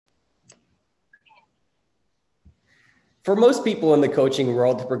For most people in the coaching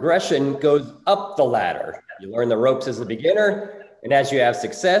world, the progression goes up the ladder. You learn the ropes as a beginner, and as you have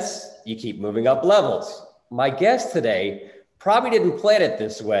success, you keep moving up levels. My guest today probably didn't plan it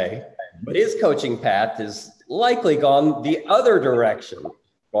this way, but his coaching path has likely gone the other direction,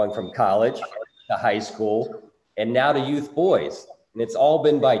 going from college to high school and now to youth boys. And it's all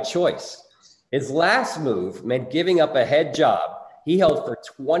been by choice. His last move meant giving up a head job he held for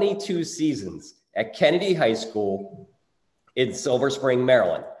 22 seasons at Kennedy High School in Silver Spring,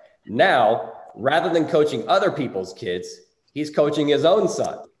 Maryland. Now, rather than coaching other people's kids, he's coaching his own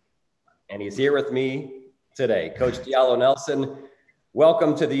son. And he's here with me today. Coach Diallo Nelson,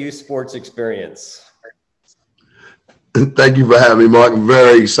 welcome to the Youth Sports Experience. Thank you for having me, Mark. I'm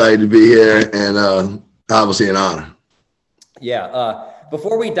very excited to be here and obviously an honor. Yeah.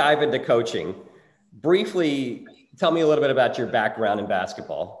 Before we dive into coaching, briefly tell me a little bit about your background in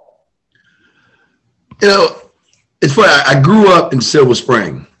basketball. You know, it's funny. I grew up in Silver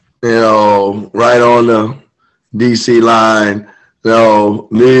Spring, right on the DC line.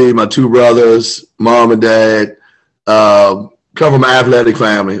 Me, my two brothers, mom and dad, come from an athletic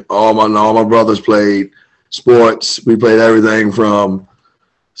family. All my brothers played sports. We played everything from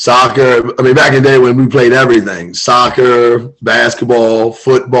soccer. I mean, back in the day when we played everything, soccer, basketball,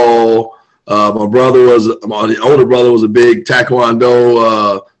 football. My older brother was a big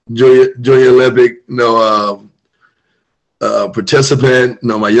taekwondo, junior Olympic, participant.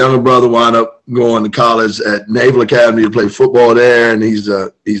 My younger brother wound up going to college at Naval Academy to play football there, and he's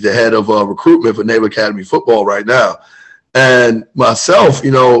the head of recruitment for Naval Academy football right now. And myself,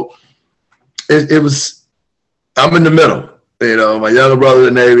 I'm in the middle. My younger brother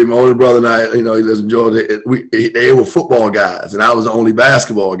in the Navy, my older brother and I, he lives in Georgia. They were football guys, and I was the only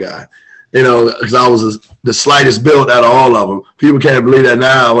basketball guy. Because I was the slightest built out of all of them. People can't believe that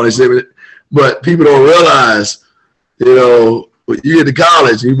now when they say it, but people don't realize, when you get to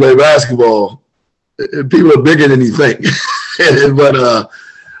college and you play basketball, people are bigger than you think. but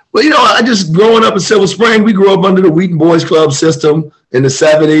I just growing up in Silver Spring, we grew up under the Wheaton Boys Club system in the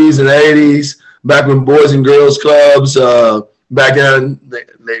 70s and 80s, back when Boys and Girls Clubs, back then,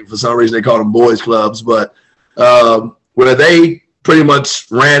 they for some reason they called them boys clubs, but where they pretty much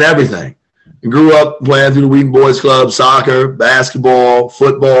ran everything. Grew up playing through the Wheaton Boys Club, soccer, basketball,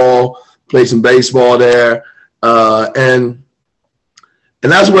 football, played some baseball there. And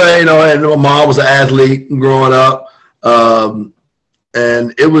that's where, and my mom was an athlete growing up.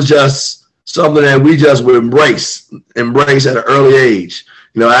 And it was just something that we just would embrace at an early age.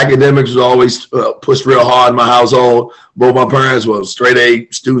 Academics was always pushed real hard in my household. Both my parents were straight A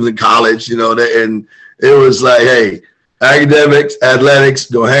students in college, and it was like, hey, academics, athletics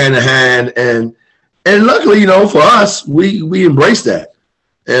go hand in hand, and luckily, for us, we embraced that,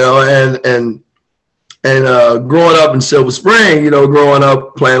 and growing up in Silver Spring, growing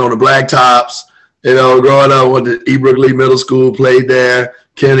up playing on the blacktops, growing up went to Ebrook Lee Middle School, played there,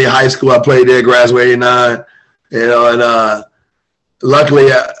 Kennedy High School, I played there, graduated '89, and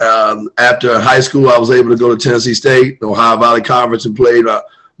luckily after high school, I was able to go to Tennessee State, the Ohio Valley Conference, and played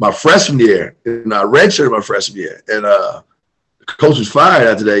my freshman year, and I redshirted my freshman year, and the coach was fired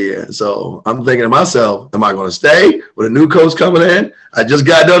after that year. So I'm thinking to myself, am I going to stay with a new coach coming in? I just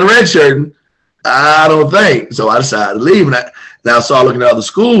got done redshirting. I don't think. So I decided to leave, and I started looking at other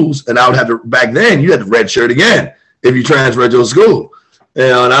schools, and I would have to, back then, you had to redshirt again if you transferred to a school.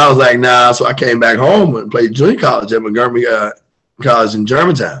 And I was like, nah. So I came back home and played junior college at Montgomery College in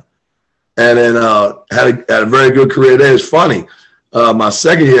Germantown, and then had a very good career there. It's funny. My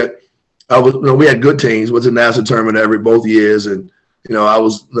second year, we had good teams. Went to the national tournament both years, and I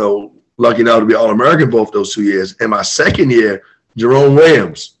was lucky enough to be All-American both those 2 years. And my second year, Jerome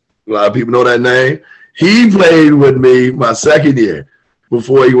Williams, a lot of people know that name. He played with me my second year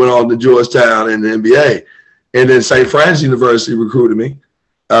before he went on to Georgetown in the NBA. And then St. Francis University recruited me,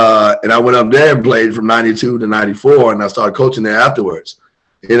 and I went up there and played from '92 to '94, and I started coaching there afterwards.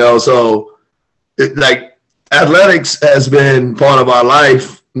 So athletics has been part of our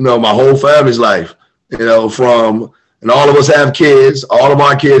life, my whole family's life, and all of us have kids. All of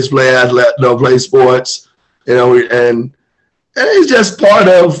our kids play play sports, and it's just part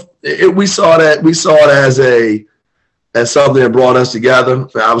of it. We saw it as something that brought us together,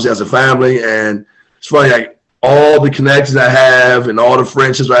 obviously as a family. And it's funny, all the connections I have and all the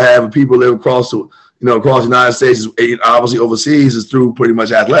friendships I have with people live across the United States, obviously overseas, is through pretty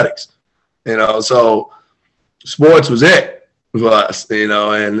much athletics, so sports was it for us, and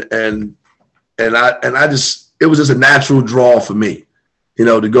I just, it was just a natural draw for me,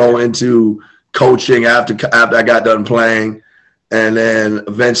 to go into coaching after I got done playing, and then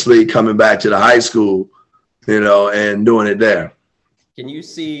eventually coming back to the high school and doing it there. Can you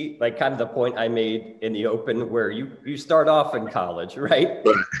see like kind of the point I made in the open where you start off in college, right?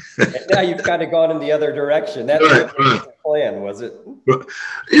 And now you've kind of gone in the other direction. That's the plan, was it?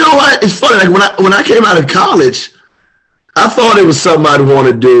 You know what? It's funny. Like when I came out of college, I thought it was something I'd want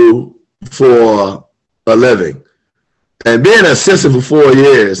to do for a living. And being an assistant for 4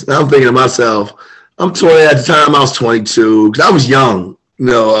 years, I'm thinking to myself, I'm 20 at the time. I was 22 because I was young.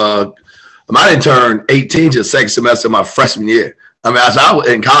 I didn't turn 18 to the second semester of my freshman year. I mean, as I was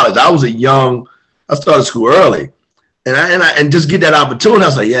in college, I started school early, and just get that opportunity. I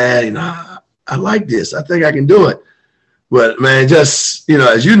was like, yeah, I like this. I think I can do it. But man, just,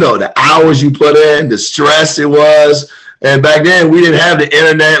 as you know, the hours you put in, the stress it was. And back then we didn't have the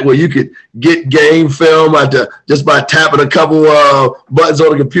internet where you could get game film just by tapping a couple buttons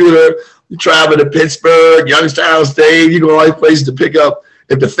on the computer. You travel to Pittsburgh, Youngstown State, you go all these places to pick up.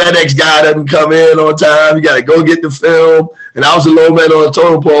 If the FedEx guy doesn't come in on time, you got to go get the film. And I was a low man on the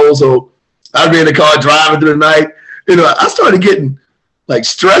totem pole, so I'd be in the car driving through the night. I started getting like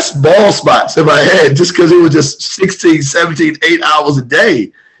stressed ball spots in my head just because it was just 16, 17, 8 hours a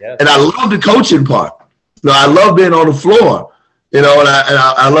day. Yeah. And I love the coaching part. I love being on the floor, and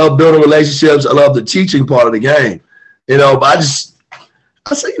I love building relationships. I love the teaching part of the game, but I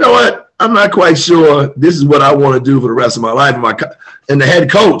said, you know what? I'm not quite sure this is what I want to do for the rest of my life. And the head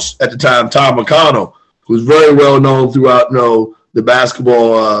coach at the time, Tom McConnell, who's very well known throughout, the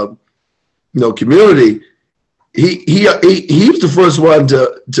basketball, community, he was the first one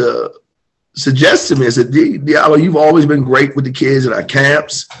to suggest to me, I said, Diallo, you've always been great with the kids at our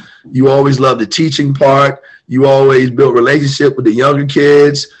camps. You always loved the teaching part. You always built relationship with the younger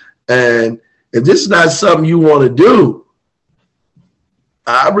kids. And if this is not something you want to do,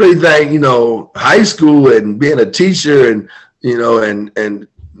 I really think, high school and being a teacher and, and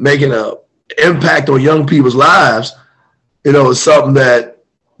making an impact on young people's lives, is something that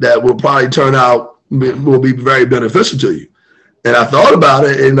will probably will be very beneficial to you. And I thought about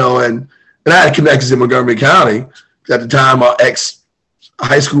it, and I had connections in Montgomery County. At the time, our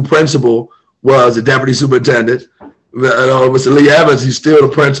ex-high school principal was the deputy superintendent. Mr. Lee Evans, he's still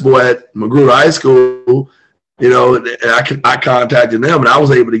the principal at Magruder High School. And I contacted them, and I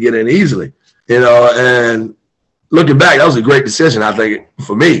was able to get in easily. And looking back, that was a great decision, I think,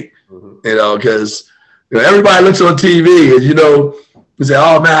 for me. Because everybody looks on TV, and and say,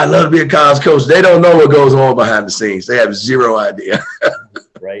 "Oh man, I love to be a college coach." They don't know what goes on behind the scenes. They have zero idea.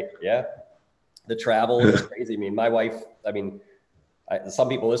 Right. Yeah. The travel is crazy. I mean, my wife, some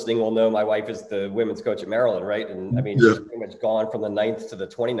people listening will know my wife is the women's coach at Maryland, right? And she's pretty much gone from the 9th to the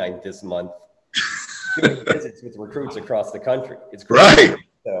 29th this month, doing visits with recruits across the country. It's crazy. Right.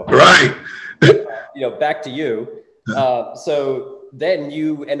 So, right. Back to you. So then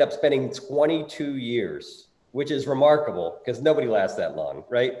you end up spending 22 years, which is remarkable because nobody lasts that long,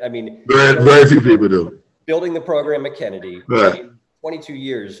 right? Very few people do. Building the program at Kennedy, right. 22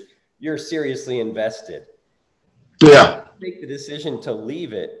 years, you're seriously invested. Yeah. Make the decision to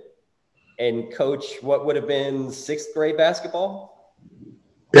leave it and coach what would have been 6th grade basketball?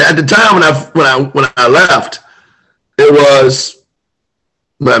 Yeah, at the time when I left, it was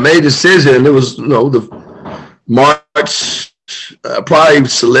when I made a decision. It was the March, probably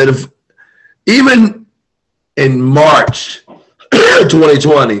solidified. Even in March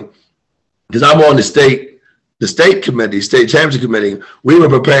 2020, because I'm on the state committee, state championship committee. We were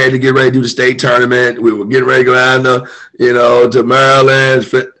prepared to get ready to do the state tournament. We were getting ready to go down to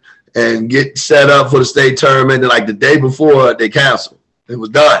Maryland and get set up for the state tournament. And like the day before, they canceled. It was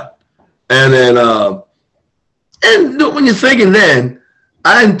done. And then, and when you're thinking then,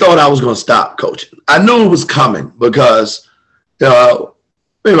 I hadn't thought I was going to stop coaching. I knew it was coming because, me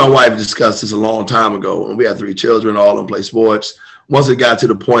and my wife discussed this a long time ago when we had 3 children, all of them play sports. Once it got to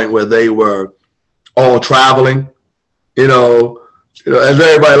the point where they were all traveling, as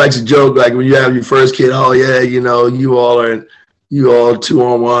everybody likes to joke, like when you have your first kid, oh yeah, you all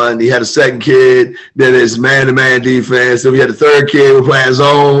 2-on-1. He had a second kid, then it's man-to-man defense. Then we had the third kid, we're playing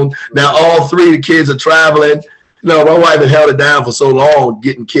zone. Now all 3 of the kids are traveling. My wife had held it down for so long,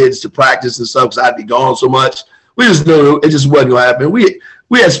 getting kids to practice and stuff because I'd be gone so much. We just knew it just wasn't going to happen. We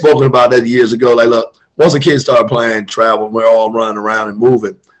had spoken about that years ago. Like, look, once the kids start playing travel, we're all running around and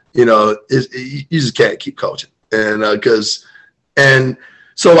moving. You just can't keep coaching. And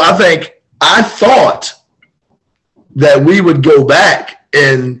so I thought that we would go back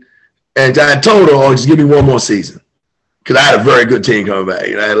and I told her, oh, just give me one more season. Because I had a very good team coming back.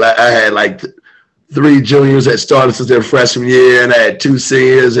 I had like 3 juniors that started since their freshman year, and I had 2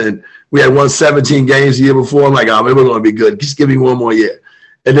 seniors, and we had won 17 games the year before. I'm like, oh, man, we're going to be good. Just give me one more year.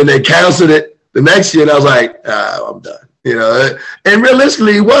 And then they canceled it the next year, and I was like, I'm done. And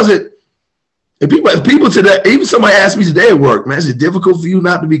realistically, it wasn't. And people today, even somebody asked me today at work, man, is it difficult for you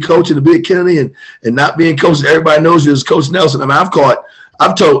not to be coaching the Big Kennedy and not being coached? Everybody knows you as Coach Nelson. I mean, I've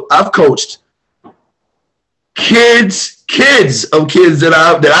coached kids of kids that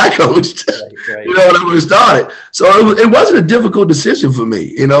I coached. Right. When we started. So it wasn't a difficult decision for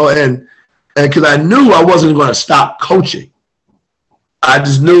me, and because I knew I wasn't going to stop coaching. I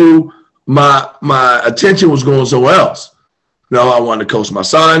just knew my attention was going somewhere else. I wanted to coach my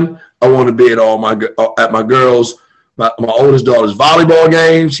son. I wanted to be at my girls, my oldest daughter's volleyball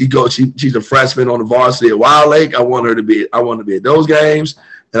games. She's a freshman on the varsity at Wild Lake. I wanted to be at those games,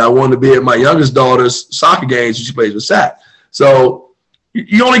 and I wanted to be at my youngest daughter's soccer games. She plays with SAC. So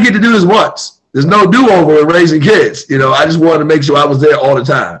you only get to do this once. There's no do-over in raising kids. I just wanted to make sure I was there all the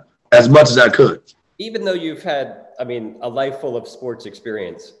time, as much as I could. Even though you've had, a life full of sports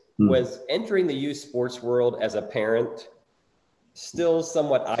experience, was entering the youth sports world as a parent still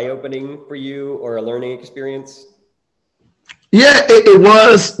somewhat eye-opening for you, or a learning experience? Yeah, it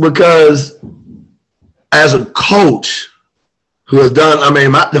was, because as a coach who has done,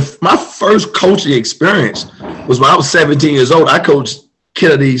 my first coaching experience was when I was 17 years old. I coached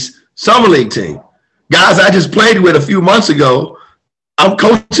Kennedy's summer league team. Guys I just played with a few months ago, I'm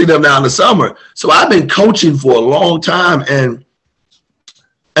coaching them now in the summer. So I've been coaching for a long time,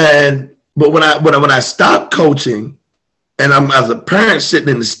 but when I stopped coaching, and I'm as a parent sitting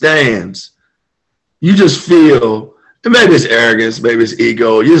in the stands, you just feel, and maybe it's arrogance, maybe it's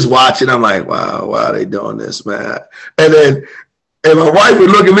ego. You're just watching. I'm like, wow, why are they doing this, man? And my wife would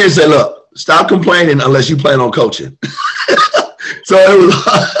look at me and say, look, stop complaining unless you plan on coaching. So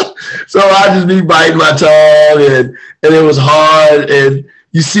I just be biting my tongue, and it was hard. And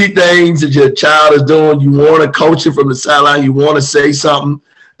you see things that your child is doing. You want to coach it from the sideline. You want to say something.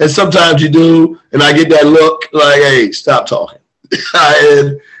 And sometimes you do, and I get that look like, hey, stop talking.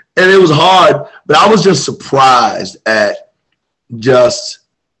 and it was hard, but I was just surprised at just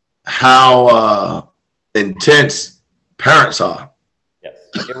how intense parents are. Yes,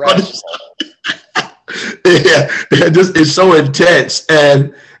 irrational. It's so intense.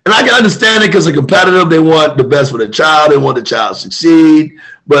 And I can understand it, because a competitive, they want the best for their child. They want the child to succeed.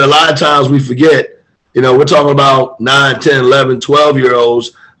 But a lot of times we forget, we're talking about 9, 10, 11,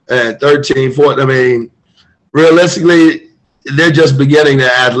 12-year-olds and 13, 14. Realistically, they're just beginning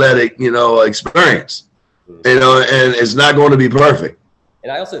their athletic, experience, and it's not going to be perfect.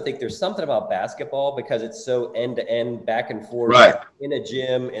 And I also think there's something about basketball, because it's so end-to-end, back and forth, right, in a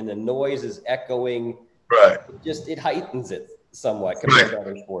gym, and the noise is echoing. Right. It heightens it somewhat compared to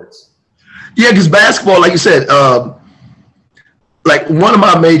other sports. Yeah, because basketball, like you said, like one of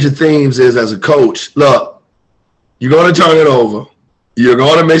my major themes is, as a coach, look, you're going to turn it over. You're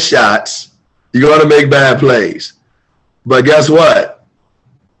going to miss shots. You're going to make bad plays. But guess what?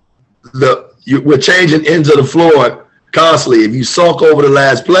 We're changing ends of the floor constantly. If you sulk over the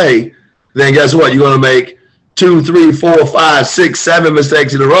last play, then guess what? You're going to make 2, 3, 4, 5, 6, 7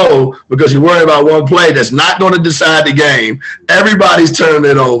 mistakes in a row, because you're worried about one play that's not going to decide the game. Everybody's turning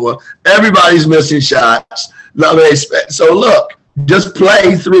it over. Everybody's missing shots. So look, just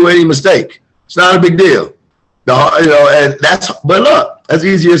play through any mistake. It's not a big deal. But look, that's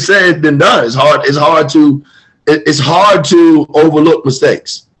easier said than done. It's hard to overlook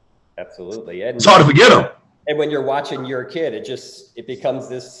mistakes. Absolutely. It's hard to forget them. And when you're watching your kid, it becomes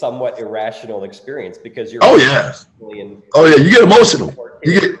this somewhat irrational experience, because you're. Oh yeah. You get emotional.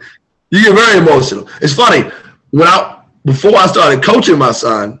 You get very emotional. It's funny, before I started coaching my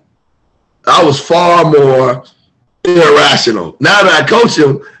son, I was far more irrational. Now that I coach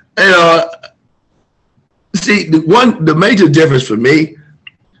him, see, the major difference for me,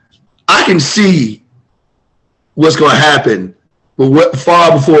 I can see what's going to happen, but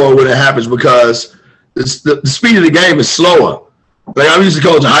far before when it happens, because the speed of the game is slower. Like, I'm used to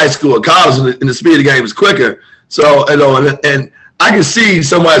coaching high school or college, and the speed of the game is quicker. So, and I can see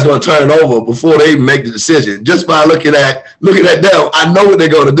somebody's going to turn it over before they even make the decision. Just by looking at them, I know what they're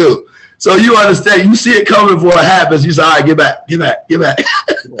going to do. So you understand, you see it coming before it happens. You say, all right, get back.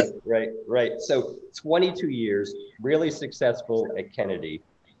 Right. So 22 years, really successful at Kennedy.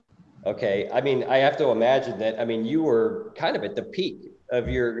 Okay. I have to imagine that, you were kind of at the peak of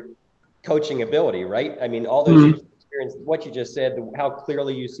your coaching ability, right? All those years of experience, what you just said, how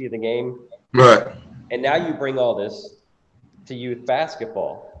clearly you see the game. Right. And now you bring all this to youth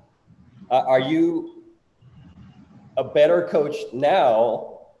basketball. Are you a better coach now,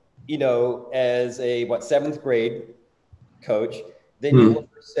 as a 7th grade coach than you were,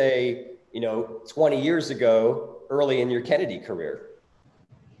 say, 20 years ago, early in your Kennedy career?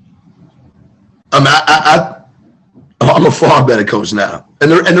 I mean, I'm a far better coach now.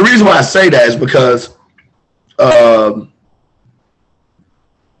 And the reason why I say that is because to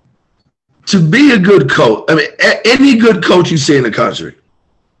be a good coach, I mean, any good coach you see in the country,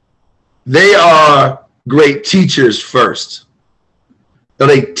 they are great teachers first. So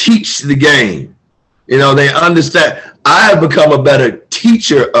they teach the game. You know, they understand. I have become a better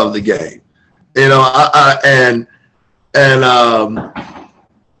teacher of the game. You know, and I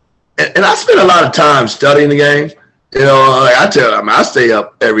spend a lot of time studying the game. You know, like I tell them, I stay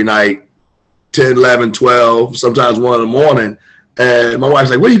up every night, 10, 11, 12, sometimes 1 in the morning. And my wife's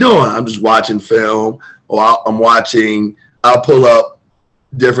like, what are you doing? I'm just watching film, or I'll pull up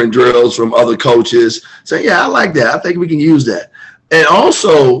different drills from other coaches. Say, yeah, I like that. I think we can use that. And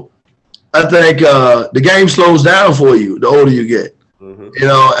also, I think the game slows down for you the older you get. Mm-hmm. You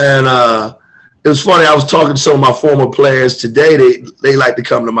know, and it was funny. I was talking to some of my former players today. They like to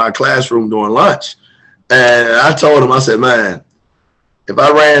come to my classroom during lunch. And I told them, I said, man, if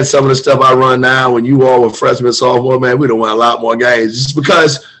I ran some of the stuff I run now when you all were freshmen, sophomore, man, we'd have won a lot more games. Just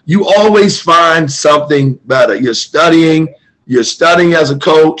because you always find something better. You're studying as a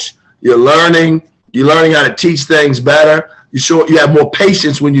coach. You're learning how to teach things better. You have more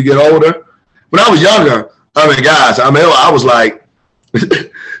patience when you get older. When I was younger, I mean, guys, I was like,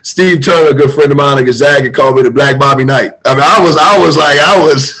 Steve Turner, a good friend of mine at Gonzaga, called me the Black Bobby Knight. I mean, I was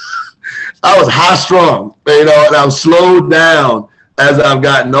high strung, you know, and I've slowed down as I've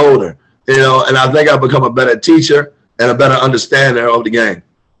gotten older, you know, and I think I've become a better teacher and a better understander of the game.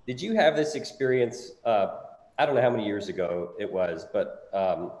 Did you have this experience? I don't know how many years ago it was, but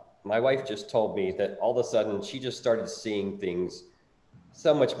my wife just told me that all of a sudden she just started seeing things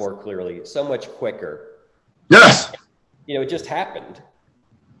so much more clearly, so much quicker. Yes. You know, it just happened.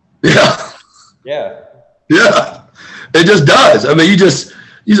 Yeah. Yeah. Yeah. It just does. I mean, you just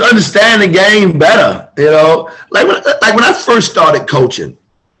understand the game better, you know. Like when I first started coaching,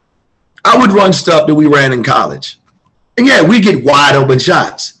 I would run stuff that we ran in college. And yeah, we get wide open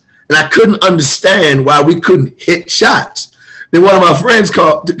shots. And I couldn't understand why we couldn't hit shots. Then one of my friends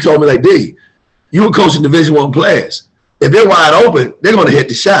told me, like, D, you were coaching Division I players. If they're wide open, they're going to hit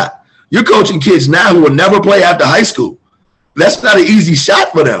the shot. You're coaching kids now who will never play after high school. That's not an easy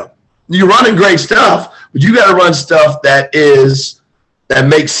shot for them. You're running great stuff, but you got to run stuff that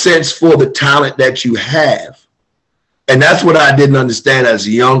makes sense for the talent that you have. And that's what I didn't understand as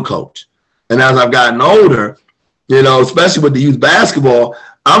a young coach. And as I've gotten older, you know, especially with the youth basketball,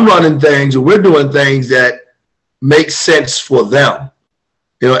 I'm running things, or we're doing things that make sense for them.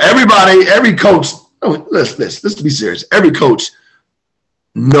 You know, every coach, let's be serious. Every coach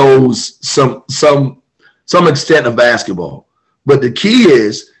knows some extent of basketball. But the key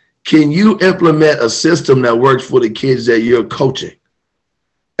is, can you implement a system that works for the kids that you're coaching?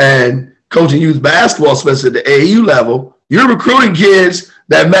 And coaching youth basketball, especially at the AAU level, you're recruiting kids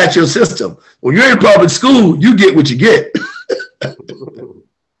that match your system. When you're in public school, you get what you get.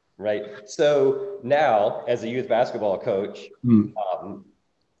 Right. So now, as a youth basketball coach,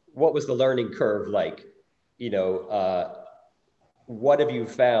 what was the learning curve like? You know, what have you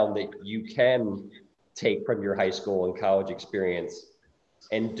found that you can take from your high school and college experience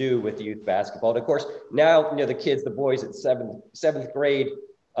and do with youth basketball? And of course, now, you know, the kids, the boys at seventh grade,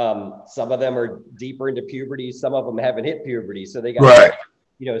 some of them are deeper into puberty. Some of them haven't hit puberty. So they got, right,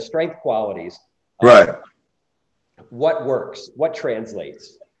 you know, strength qualities. Right. What works? What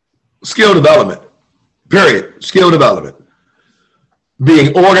translates? Skill development, period. Skill development.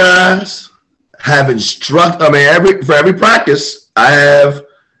 Being organized, having structure. I mean, for every practice, I have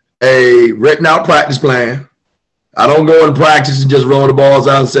a written out practice plan. I don't go in practice and just roll the balls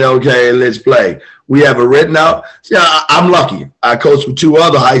out and say, okay, let's play. We have a written out. See, I'm lucky. I coach with two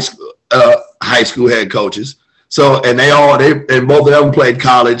other high school head coaches. So, and and both of them played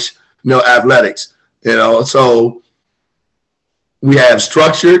college, you know, athletics, you know. So we have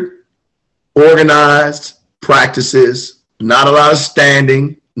structured, organized practices, not a lot of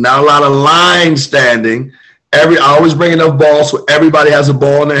standing, not a lot of line standing. I always bring enough balls so everybody has a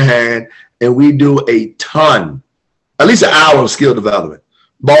ball in their hand, and we do a ton, at least an hour of skill development.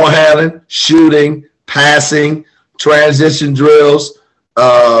 Ball handling, shooting, passing, transition drills.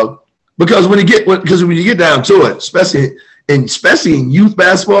 Because when you get down to it, especially in youth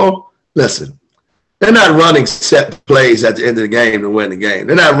basketball, listen, they're not running set plays at the end of the game to win the game.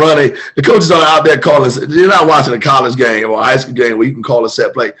 They're not running. The coaches aren't out there calling. You're not watching a college game or a high school game where you can call a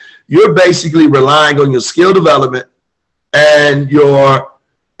set play. You're basically relying on your skill development and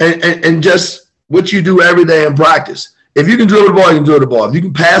and just what you do every day in practice. If you can dribble the ball, you can dribble the ball. If you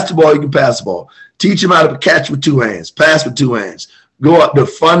can pass the ball, you can pass the ball. Teach them how to catch with two hands, pass with two hands. Go up the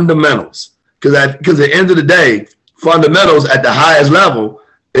fundamentals. because at the end of the day, fundamentals at the highest level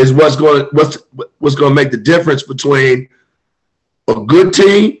is what's going to make the difference between a good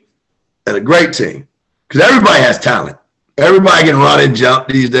team and a great team. Because everybody has talent. Everybody can run and jump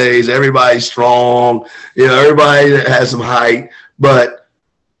these days. Everybody's strong. Everybody has some height, but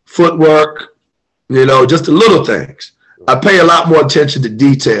footwork, just the little things. I pay a lot more attention to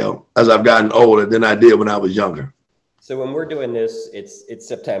detail as I've gotten older than I did when I was younger. So when we're doing this, it's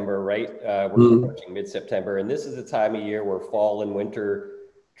September, right? We're approaching mid-September, and this is the time of year where fall and winter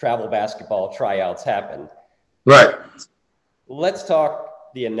travel basketball tryouts happen. Right. Let's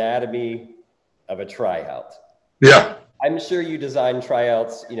talk the anatomy of a tryout. Yeah. I'm sure you designed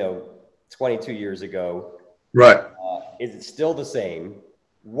tryouts, 22 years ago. Right. Is it still the same?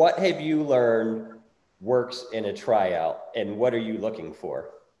 What have you learned works in a tryout, and what are you looking for?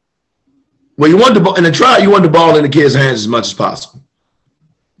 Well, in a tryout, you want the ball in the kid's hands as much as possible,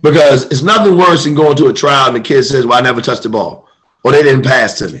 because it's nothing worse than going to a tryout and the kid says, "Well, I never touched the ball," or "They didn't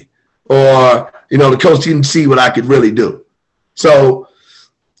pass to me," or the coach didn't see what I could really do. So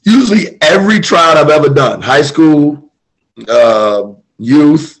usually every tryout I've ever done, high school,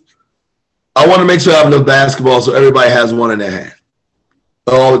 youth, I want to make sure I have enough basketball so everybody has one in their hand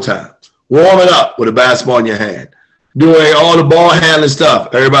all the time. Warming up with a basketball in your hand. Doing all the ball handling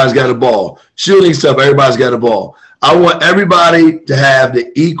stuff, everybody's got a ball. Shooting stuff, everybody's got a ball. I want everybody to have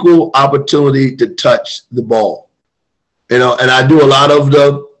the equal opportunity to touch the ball. And I do a lot of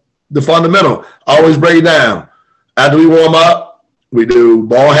the fundamental. I always break it down. After we warm up, we do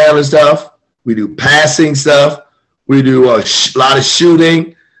ball handling stuff. We do passing stuff. We do a lot of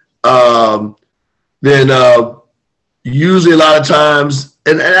shooting. Then usually a lot of times,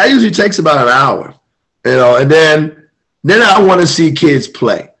 and that usually takes about an hour, and then I want to see kids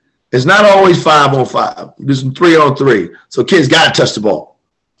play. It's not always 5-on-5. There's some 3-on-3. So kids got to touch the ball.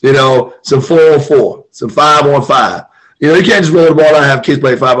 Some 4-on-4, some 5-on-5. You can't just roll the ball out and have kids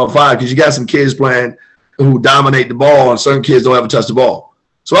play 5-on-5, because you got some kids playing who dominate the ball, and certain kids don't ever touch the ball.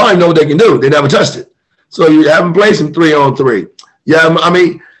 So I don't even know what they can do. They never touched it. So you have them play some 3-on-3. Yeah,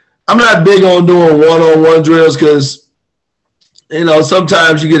 I'm not big on doing one-on-one drills, because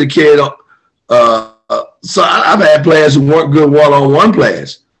sometimes you get a kid. So I've had players who weren't good one-on-one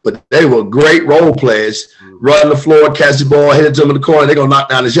players, but they were great role players. Run the floor, catch the ball, hit it to them in the corner, they're going to knock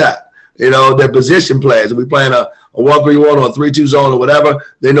down the shot. They're position players. If we're playing a 1-3-1 or a 3-2 zone or whatever,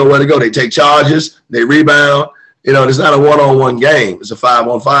 they know where to go. They take charges, they rebound. It's not a one-on-one game. It's a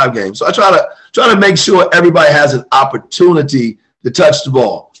 5-on-5 game. So I try to make sure everybody has an opportunity to touch the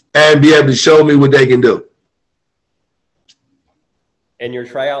ball and be able to show me what they can do. And your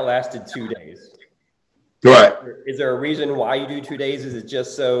tryout lasted 2 days. Right. Is there a reason why you do 2 days? Is it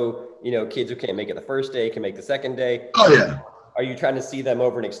just so, kids who can't make it the first day can make the second day? Oh, yeah. Are you trying to see them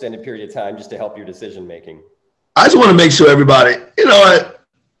over an extended period of time just to help your decision making? I just want to make sure everybody,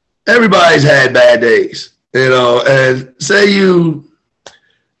 everybody's had bad days, and say you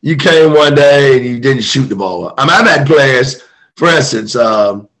came one day and you didn't shoot the ball. I've had players, for instance,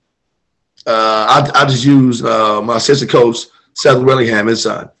 I just use my assistant coach, Seth Willingham, his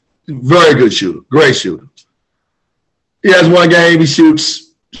son. Very good shooter, great shooter. He has one game, he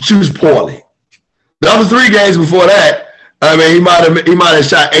shoots poorly. The other 3 games before that, he might have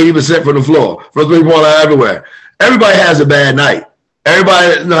shot 80% from the floor, from 3-pointer everywhere. Everybody has a bad night.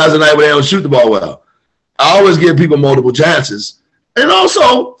 Everybody has a night where they don't shoot the ball well. I always give people multiple chances. And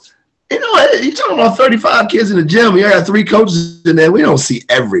also, you're talking about 35 kids in the gym. You got 3 coaches in there. We don't see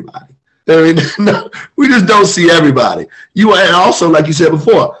everybody. No, we just don't see everybody. And also, like you said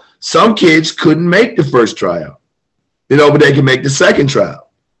before, some kids couldn't make the first tryout, but they can make the second tryout.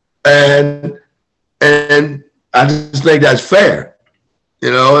 And I just think that's fair,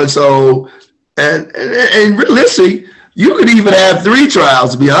 and so, and realistically, you could even have 3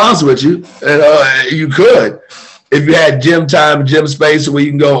 trials, to be honest with you. You could, if you had gym time, gym space where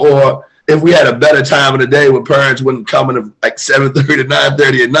you can go, or if we had a better time of the day where parents wouldn't come in like 7:30 to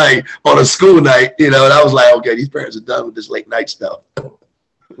 9:30 at night on a school night, and I was like, okay, these parents are done with this late night stuff.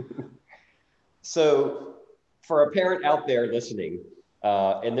 So for a parent out there listening,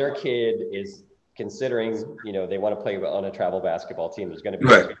 and their kid is considering, they want to play on a travel basketball team, there's going to be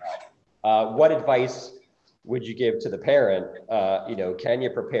right. What advice would you give to the parent? Can you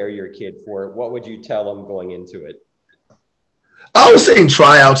prepare your kid for it? What would you tell them going into it? I was saying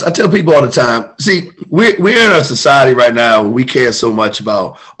tryouts. I tell people all the time, see, we're in a society right now where we care so much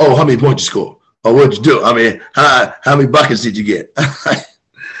about, how many points you score? Or what'd you do? How many buckets did you get?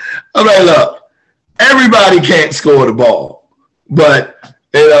 I'm like, look, everybody can't score the ball. But,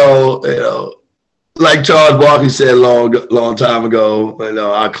 like Charles Barkley said a long time ago,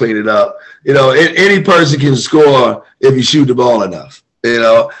 I'll clean it up. Any person can score if you shoot the ball enough.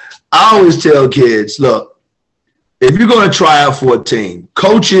 I always tell kids, look, if you're going to try out for a team,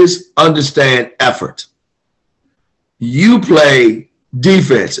 coaches understand effort. You play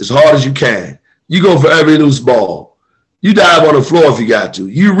defense as hard as you can. You go for every loose ball. You dive on the floor if you got to.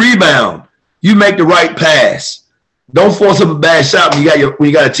 You rebound. You make the right pass. Don't force up a bad shot when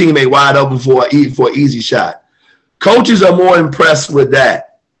you got a teammate wide open for an easy shot. Coaches are more impressed with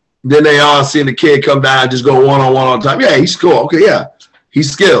that than they are seeing the kid come down and just go one-on-one all the time. Yeah, he scored. Okay, yeah,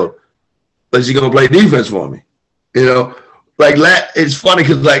 he's skilled. But is he going to play defense for me? It's funny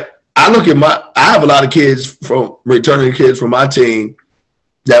because, I have a lot of returning kids from my team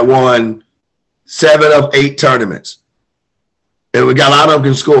that won 7 of 8 tournaments. And we got a lot of them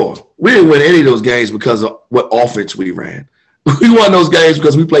can score. We didn't win any of those games because of what offense we ran. We won those games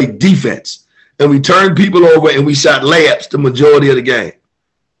because we played defense. And we turned people over and we shot layups the majority of the game.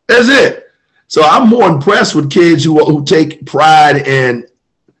 That's it. So I'm more impressed with kids who take pride in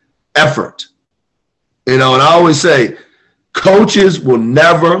effort. And I always say, coaches will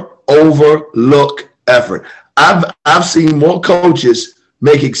never overlook effort. I've seen more coaches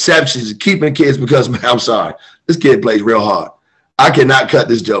make exceptions keeping kids because, man, I'm sorry, this kid plays real hard. I cannot cut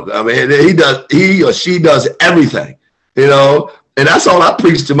this joker. I mean, he or she does everything, and that's all I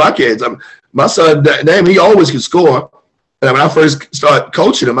preach to my kids. My son, he always can score. And when I first started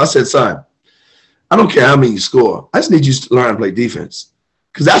coaching him, I said, son, I don't care how many you score. I just need you to learn to play defense.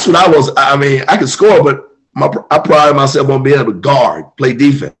 Because that's what I was. I mean, I could score, but I pride myself on being able to guard, play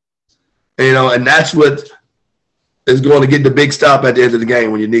defense. And that's what is going to get the big stop at the end of the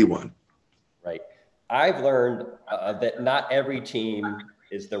game when you need one. Right. I've learned that not every team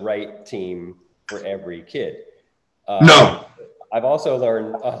is the right team for every kid. No. I've also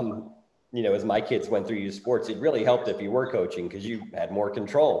learned, as my kids went through youth sports, it really helped if you were coaching because you had more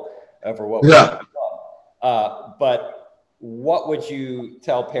control over what was going on. But what would you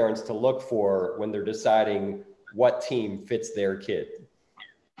tell parents to look for when they're deciding what team fits their kid?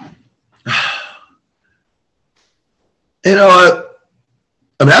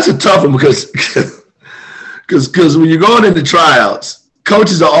 That's a tough one because when you're going into tryouts,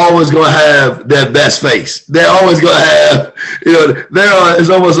 coaches are always going to have their best face. They're always going to have, it's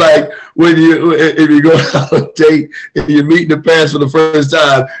almost like if you go on a date and you're meeting the parents for the first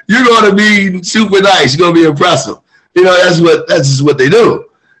time, you're going to be super nice. You're going to be impressive. That's just what they do.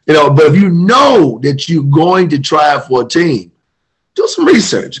 But if you know that you're going to try out for a team, do some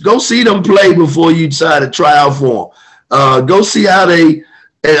research. Go see them play before you decide to try out for them. Go see how they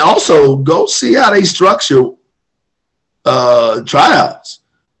structure tryouts.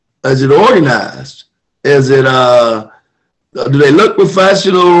 Is it organized? Is it do they look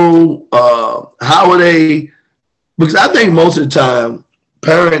professional? How are they? Because I think most of the time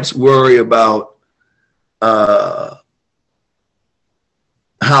parents worry about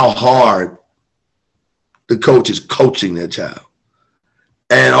how hard the coach is coaching their child.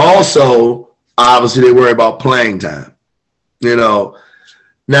 And also, obviously, they worry about playing time. Now,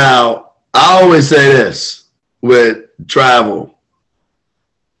 I always say this with travel.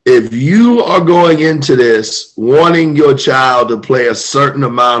 If you are going into this wanting your child to play expecting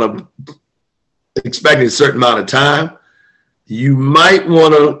a certain amount of time, you might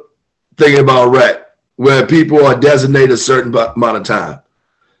want to think about rec, where people are designated a certain amount of time.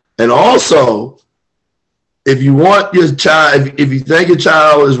 And also, if you want your child, if you think your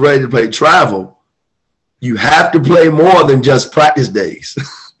child is ready to play travel, you have to play more than just practice days.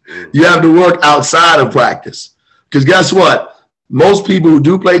 You have to work outside of practice. Because guess what? Most people who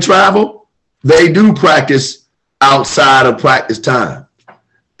do play travel, they do practice outside of practice time.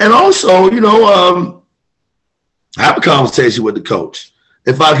 And also, have a conversation with the coach.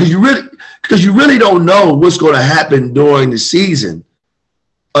 Because you really don't know what's going to happen during the season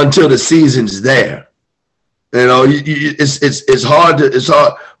until the season's there. It's hard,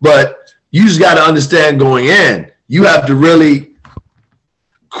 but you just got to understand going in, you have to really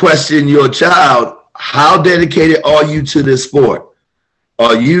question your child. How dedicated are you to this sport?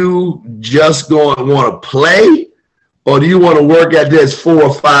 Are you just going to want to play, or do you want to work at this 4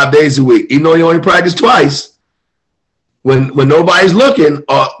 or 5 days a week? You only practice twice. When nobody's looking,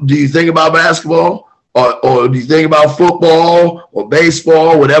 do you think about basketball? Or do you think about football or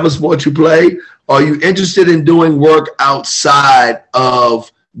baseball, whatever sport you play? Are you interested in doing work outside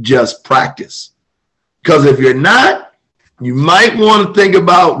of just practice? Because if you're not, you might want to think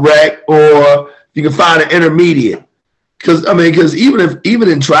about rec, or you can find an intermediate. Because even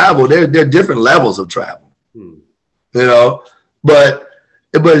in travel, there are different levels of travel. But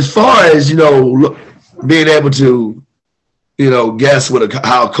But as far as, being able to, guess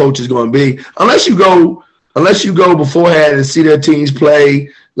how a coach is going to be, unless you go beforehand and see their teams play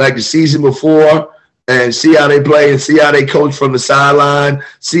like the season before and see how they play and see how they coach from the sideline,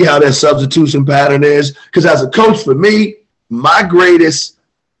 see how their substitution pattern is. Because as a coach, for me, my greatest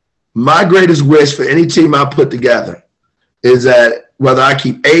wish for any team I put together is that whether I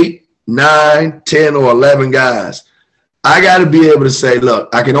keep 8, 9, 10, or 11 guys, I got to be able to say,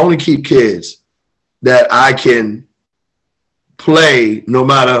 look, I can only keep kids that I can play no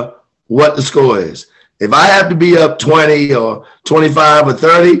matter what the score is. If I have to be up 20 or 25 or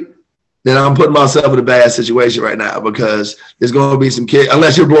 30, then I'm putting myself in a bad situation right now, because there's going to be some kids,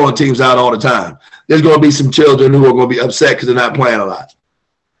 unless you're blowing teams out all the time, there's going to be some children who are going to be upset because they're not playing a lot.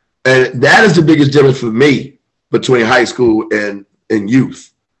 And that is the biggest difference for me between high school and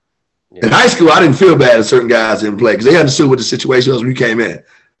youth. Yeah. In high school, I didn't feel bad if certain guys didn't play because they understood what the situation was when you came in.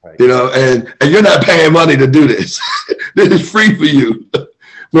 Right. And you're not paying money to do this. This is free for you.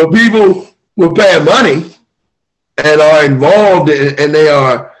 But people were paying money and are involved and they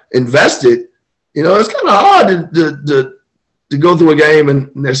are invested. It's kind of hard to go through a game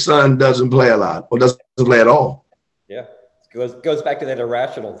and their son doesn't play a lot or doesn't play at all. Yeah. It goes back to that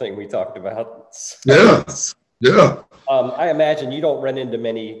irrational thing we talked about. Yeah. I imagine you don't run into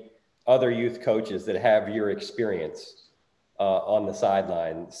many other youth coaches that have your experience on the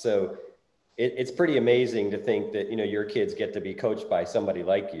sideline. So it's pretty amazing to think that, your kids get to be coached by somebody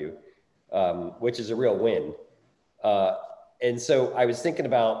like you, which is a real win. And so I was thinking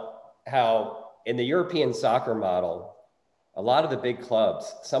about how in the European soccer model, a lot of the big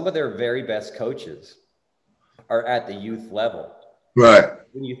clubs, some of their very best coaches are at the youth level. Right.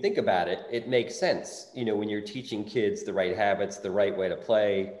 When you think about it, it makes sense. When you're teaching kids the right habits, the right way to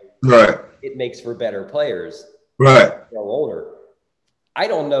play, right, it makes for better players. Right. Grow older. I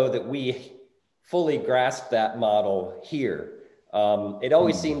don't know that we fully grasp that model here. It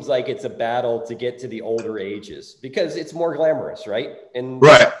always seems like it's a battle to get to the older ages because it's more glamorous, right? And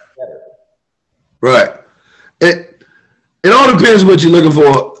right. Better. Right. It all depends what you're looking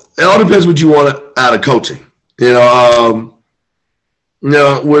for. It all depends what you want out of coaching.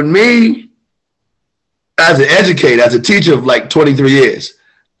 With me, as an educator, as a teacher of like 23 years,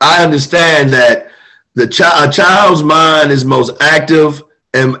 I understand that a child's mind is most active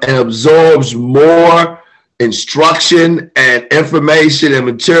and absorbs more instruction and information and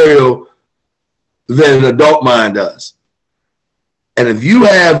material than an adult mind does. And if you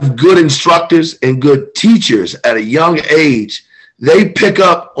have good instructors and good teachers at a young age, they pick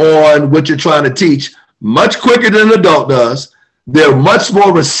up on what you're trying to teach much quicker than an adult does. They're much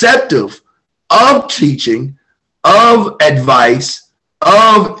more receptive of teaching, of advice,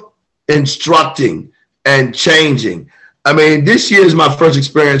 of instructing and changing. I mean, this year is my first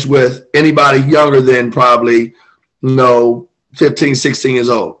experience with anybody younger than probably, 15, 16 years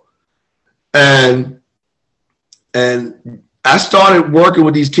old. And I started working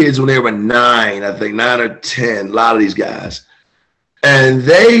with these kids when they were 9 or 10, a lot of these guys. And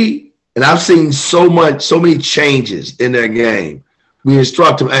I've seen so many changes in their game. We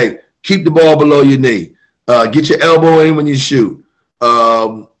instruct them, hey, keep the ball below your knee. Get your elbow in when you shoot.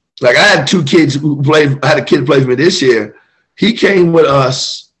 Like I had 2 kids who played. I had a kid play for me this year. He came with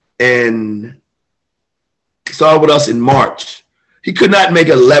us and started with us in March. He could not make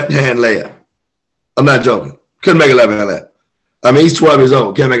a left-hand layup. I'm not joking. Couldn't make a left-hand layup. I mean, he's 12 years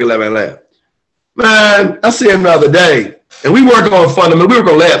old. Can't make a left-hand layup. Man, I see him the other day, and we work on fundamental. We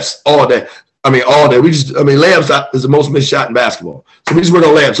work on layups all day. All day. Layups is the most missed shot in basketball. So we just work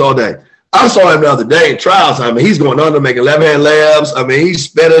on layups all day. I saw him the other day in trials. He's going under, making left-hand layups. He's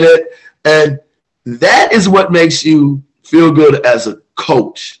spinning it. And that is what makes you feel good as a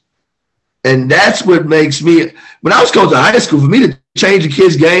coach. And that's what makes me, when I was coaching high school, for me to change a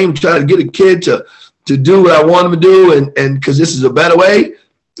kid's game, try to get a kid to do what I want him to do, and because this is a better way,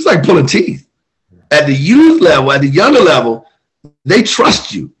 it's like pulling teeth. At the youth level, at the younger level, they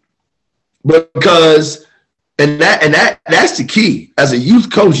trust you. Because that's the key. As a youth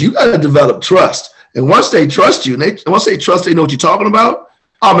coach, you got to develop trust. And once they trust you, once they trust they know what you're talking about,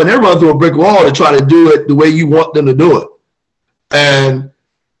 they run through a brick wall to try to do it the way you want them to do it. And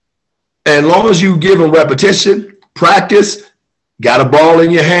as long as you give them repetition, practice, got a ball in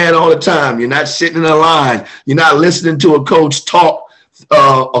your hand all the time. You're not sitting in a line. You're not listening to a coach talk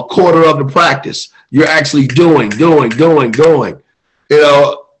a quarter of the practice. You're actually doing.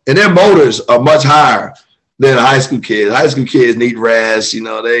 And their motors are much higher than high school kids. High school kids need rest.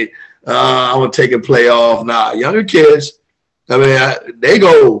 I want to take a play off. Nah, younger kids, they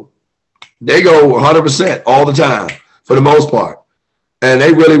go 100% all the time for the most part. and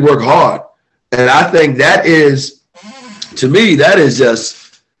they really work hard. And I think that is, to me, that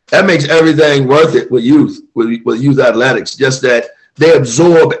makes everything worth it with youth athletics. Just that they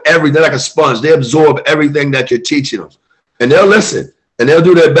absorb everything like a sponge. They absorb everything that you're teaching them, and they'll listen and they'll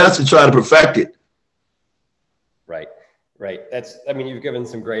do their best to try to perfect it. Right. You've given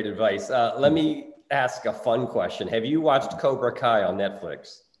some great advice. Let me ask a fun question. Have you watched Cobra Kai on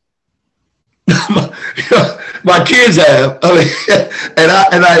Netflix? My kids have. And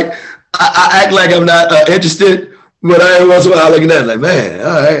I act like I'm not interested, but every once in a while I look at that like, man,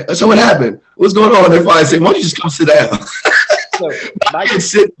 all right. So what happened? What's going on? They finally say, why don't you just come sit down?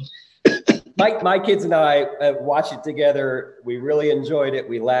 My kids and I watched it together. We really enjoyed it.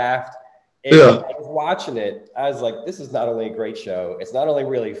 We laughed. And yeah. I was watching it. I was like, this is not only a great show, it's not only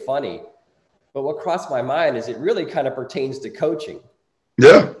really funny, but what crossed my mind is it really kind of pertains to coaching.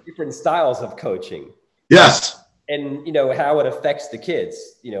 Yeah. Different styles of coaching. Yes. And, how it affects the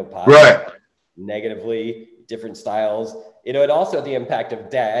kids, positively, right. negatively, different styles. And also the impact of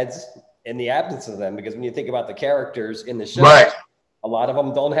dads and the absence of them, because when you think about the characters in the show, right. a lot of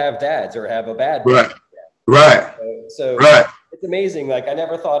them don't have dads or have a bad dad. Dad. Right. So right. It's amazing. Like, I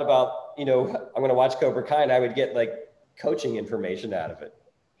never thought about, I'm going to watch Cobra Kai and I would get like coaching information out of it.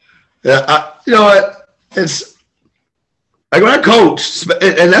 Yeah. You know what? It's like when I coach,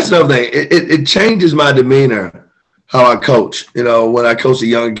 and that's another thing, it changes my demeanor, how I coach. When I coach the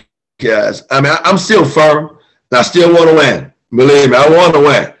young guys, I'm still firm and I still want to win. Believe me, I want to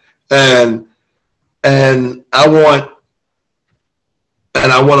win. And I want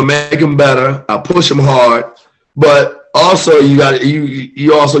to make them better. I push them hard, but also you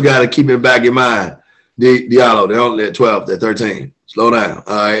also got to keep it back in mind. Diallo, they're only at 12, they're 13. Slow down,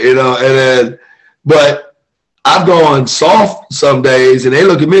 all right, but I've gone soft some days, and they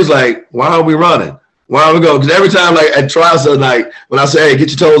look at me as like, why aren't we running? Why aren't we going? Because every time, like at tryouts of the night, when I say, hey, get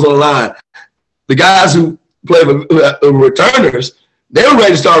your toes on the line, the guys who play with returners, they were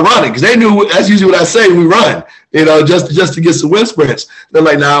ready to start running because they knew that's usually what I say when we run, just to get some wind sprints. They're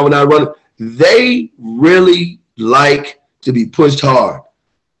like, nah, we're not running. They really like to be pushed hard.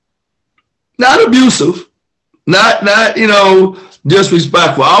 Not abusive, not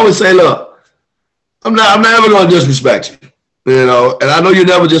disrespectful. I always say, look, I'm never going to disrespect you, and I know you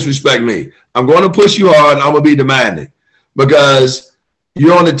never disrespect me. I'm going to push you hard, and I'm going to be demanding because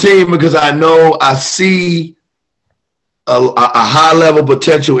you're on the team, because I know I see a high level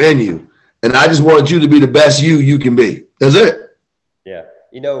potential in you, and I just want you to be the best you can be. That's it. Yeah.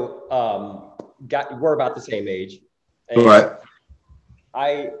 We're about the same age. All right.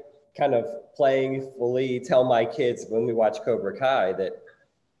 I kind of playfully tell my kids when we watch Cobra Kai that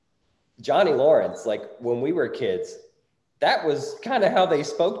Johnny Lawrence, like when we were kids, that was kind of how they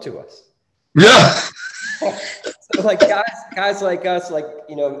spoke to us. Yeah. So like guys like us, like,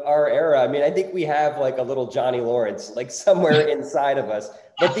 our era, I think we have like a little Johnny Lawrence, like somewhere inside of us,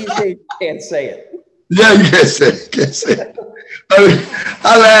 but these days you can't say it. Yeah, you can't say it.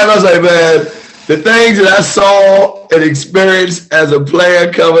 I laugh. I was like, man, the things that I saw and experienced as a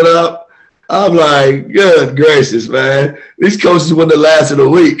player coming up, I'm like, good gracious, man. These coaches wouldn't have lasted a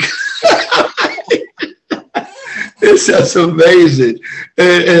week. It's just amazing.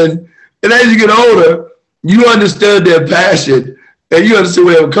 And as you get older, you understood their passion and you understood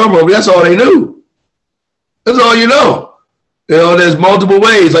where it would come from. That's all they knew. That's all you know. There's multiple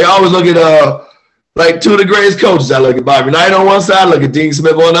ways. Like I always look at like two of the greatest coaches. I look at Bobby Knight on one side, I look at Dean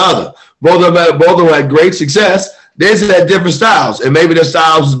Smith on the other. Both of them had great success. They just had different styles, and maybe their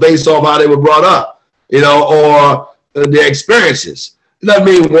styles was based off how they were brought up, or their experiences. It doesn't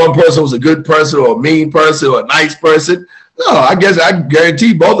mean one person was a good person or a mean person or a nice person. No, I guess I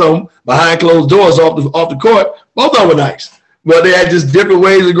guarantee both of them behind closed doors off the court, both of them were nice. But they had just different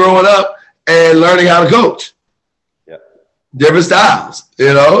ways of growing up and learning how to coach. Yeah. Different styles,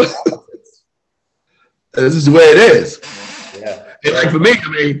 This is the way it is. Yeah. And like for me,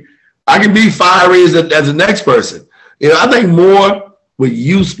 I can be fiery as the next person. I think more with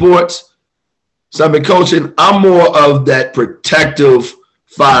youth sports. So I've been coaching. I'm more of that protective,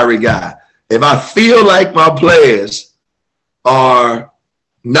 fiery guy. If I feel like my players are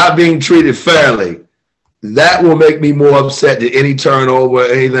not being treated fairly, that will make me more upset than any turnover or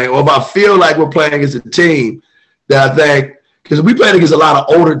anything. Or if I feel like we're playing against a team that I think, because we played against a lot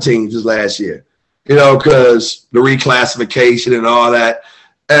of older teams this last year, because the reclassification and all that.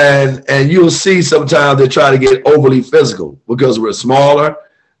 And you'll see sometimes they try to get overly physical because we're smaller.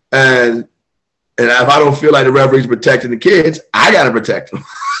 And if I don't feel like the referee's protecting the kids, I got to protect them.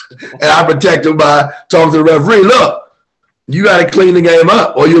 And I protect them by talking to the referee, look, you got to clean the game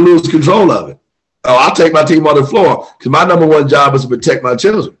up or you lose control of it. Oh, I'll take my team on the floor because my number one job is to protect my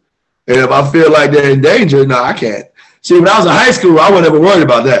children. And if I feel like they're in danger, no, I can't. See, when I was in high school, I wasn't ever worried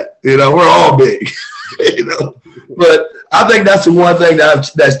about that. You know, we're all big. You know, but I think that's the one thing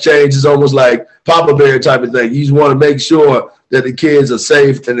that's changed. Is almost like Papa Bear type of thing. You just want to make sure that the kids are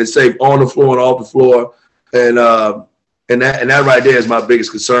safe and they're safe on the floor and off the floor. And that right there is my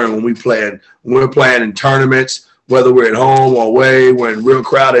biggest concern when we're playing in tournaments, whether we're at home or away, we're in real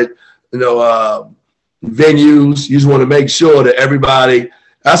crowded, venues. You just want to make sure that everybody.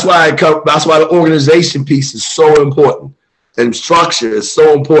 That's why the organization piece is so important, and structure is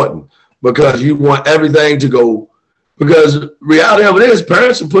so important, because you want everything to go. Because reality of it is,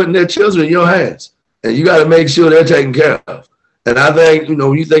 parents are putting their children in your hands, and you got to make sure they're taken care of. And I think,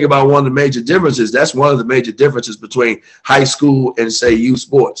 when you think about one of the major differences, that's one of the major differences between high school and, say, youth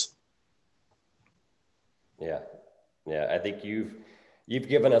sports. Yeah, I think you've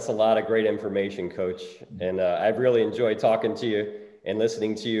given us a lot of great information, Coach, and I've really enjoyed talking to you and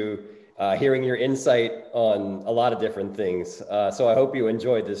listening to you, hearing your insight on a lot of different things. So I hope you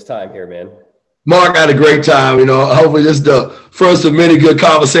enjoyed this time here, man. Mark, I had a great time. Hopefully this is the first of many good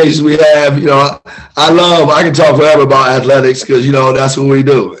conversations we have. I can talk forever about athletics because, that's what we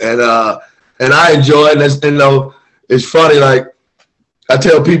do. And I enjoy it. And it's funny, like I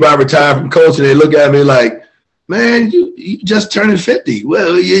tell people I retired from coaching, they look at me like, man, you just turning 50.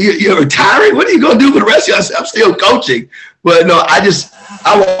 Well, you're retiring? What are you going to do for the rest of your life? I'm still coaching. But no, I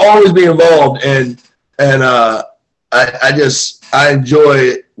will always be involved. And I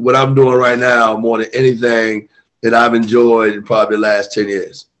enjoy what I'm doing right now more than anything that I've enjoyed in probably the last 10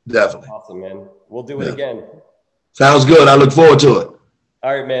 years. Definitely. Awesome, man. We'll do it again. Sounds good. I look forward to it.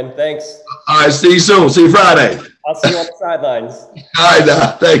 All right, man. Thanks. All right. See you soon. See you Friday. I'll see you on the sidelines. All right,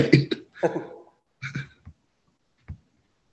 now. Thank you.